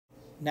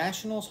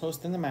Nationals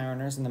hosting the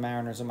Mariners, and the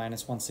Mariners are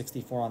minus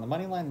 164 on the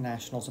money line. The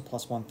Nationals are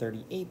plus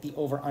 138. The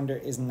over-under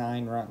is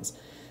 9 runs.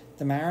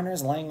 The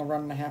Mariners laying a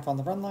run and a half on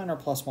the run line are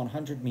plus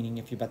 100, meaning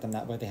if you bet them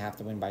that way, they have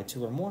to win by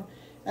 2 or more.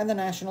 And the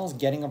Nationals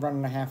getting a run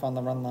and a half on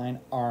the run line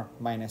are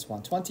minus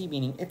 120,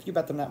 meaning if you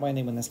bet them that way and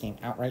they win this game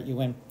outright, you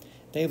win.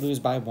 They lose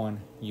by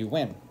 1, you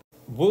win.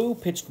 Wu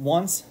pitched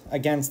once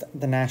against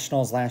the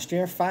Nationals last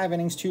year. 5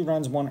 innings, 2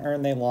 runs, 1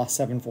 earned. They lost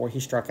 7-4. He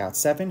struck out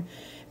 7.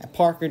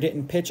 Parker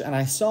didn't pitch, and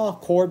I saw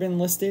Corbin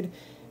listed.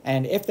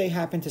 And if they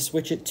happened to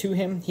switch it to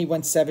him, he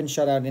went 7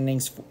 shutout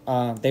innings.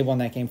 They won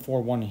that game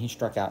 4-1, and he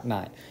struck out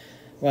 9.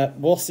 But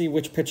we'll see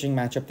which pitching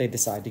matchup they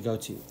decide to go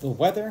to. The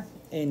weather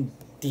in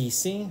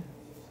D.C.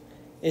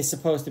 is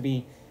supposed to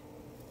be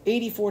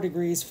 84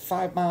 degrees,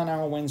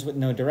 5-mile-an-hour winds with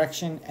no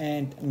direction,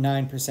 and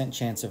 9%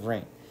 chance of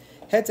rain.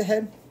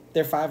 Head-to-head,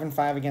 they're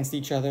 5-5 against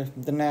each other.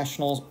 The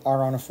Nationals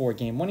are on a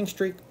 4-game winning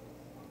streak.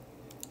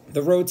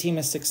 The road team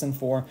is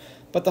 6-4,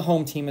 but the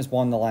home team has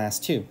won the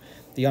last 2.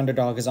 The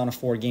underdog is on a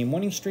 4-game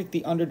winning streak.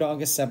 The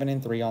underdog is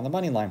 7-3 on the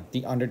money line.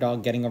 The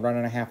underdog getting a run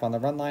and a half on the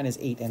run line is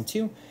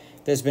 8-2.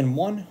 There's been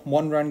one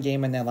one-run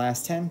game in their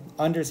last 10.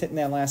 Under's hitting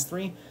their last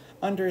 3.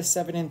 Under is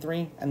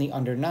 7-3, and the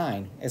under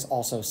 9 is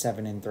also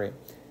 7-3.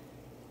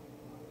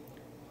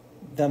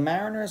 The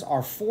Mariners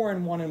are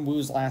 4-1 in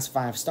Wu's last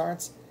 5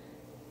 starts.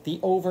 The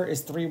over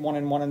is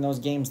 3-1-1 in those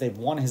games. They've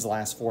won his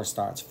last 4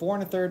 starts. 4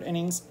 1/3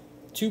 innings,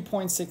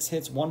 2.6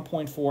 hits,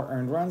 1.4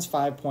 earned runs,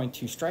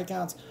 5.2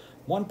 strikeouts,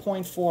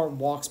 1.4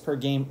 walks per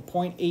game,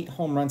 0.8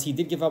 home runs. He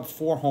did give up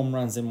 4 home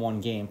runs in one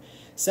game.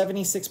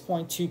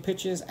 76.2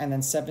 pitches, and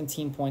then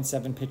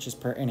 17.7 pitches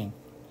per inning.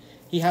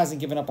 He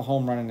hasn't given up a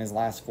home run in his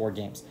last 4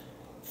 games.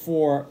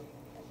 For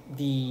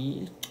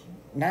the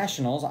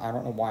Nationals, I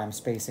don't know why I'm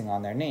spacing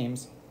on their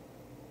names.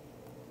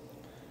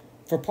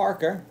 For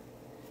Parker,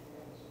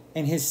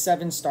 in his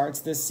 7 starts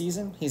this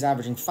season, he's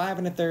averaging 5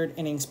 1/3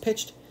 innings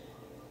pitched,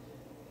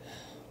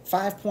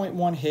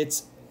 5.1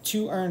 hits,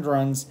 2 earned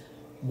runs,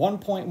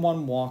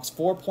 1.1 walks,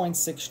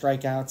 4.6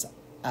 strikeouts,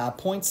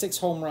 0.6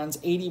 home runs,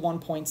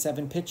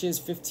 81.7 pitches,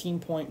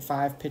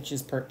 15.5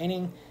 pitches per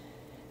inning.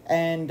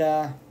 And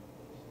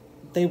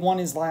they won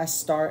his last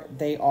start.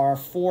 They are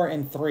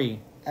 4-3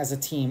 as a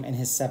team in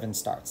his 7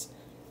 starts.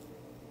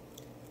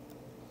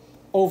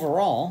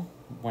 Overall,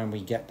 when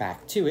we get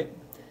back to it,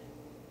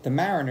 the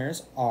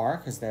Mariners are,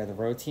 because they're the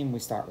road team, we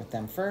start with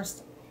them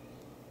first.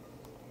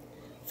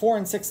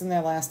 4-6 in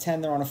their last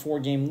 10. They're on a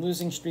 4-game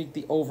losing streak.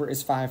 The over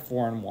is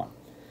 5-4-1.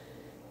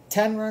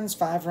 10 runs,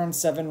 5 runs,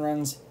 7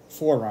 runs,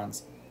 4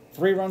 runs.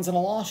 3 runs and a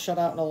loss,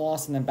 shutout and a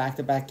loss, and then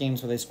back-to-back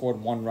games where they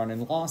scored 1 run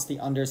and lost. The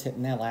under's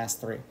hitting their last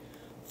 3.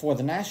 For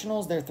the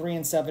Nationals, they're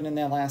 3-7 in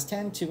their last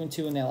 10,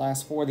 2-2 in their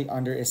last 4. The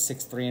under is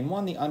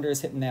 6-3-1. The under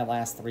is hitting their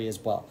last 3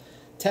 as well.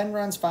 10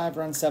 runs, 5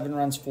 runs, 7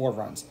 runs, 4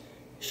 runs.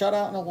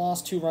 Shutout and a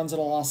loss, 2 runs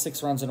and a loss,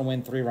 6 runs and a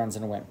win, 3 runs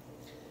and a win.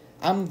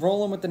 I'm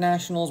rolling with the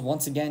Nationals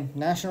once again.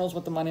 Nationals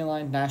with the money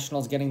line.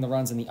 Nationals getting the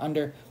runs and the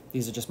under.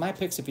 These are just my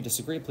picks. If you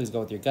disagree, please go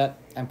with your gut,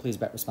 and please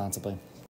bet responsibly.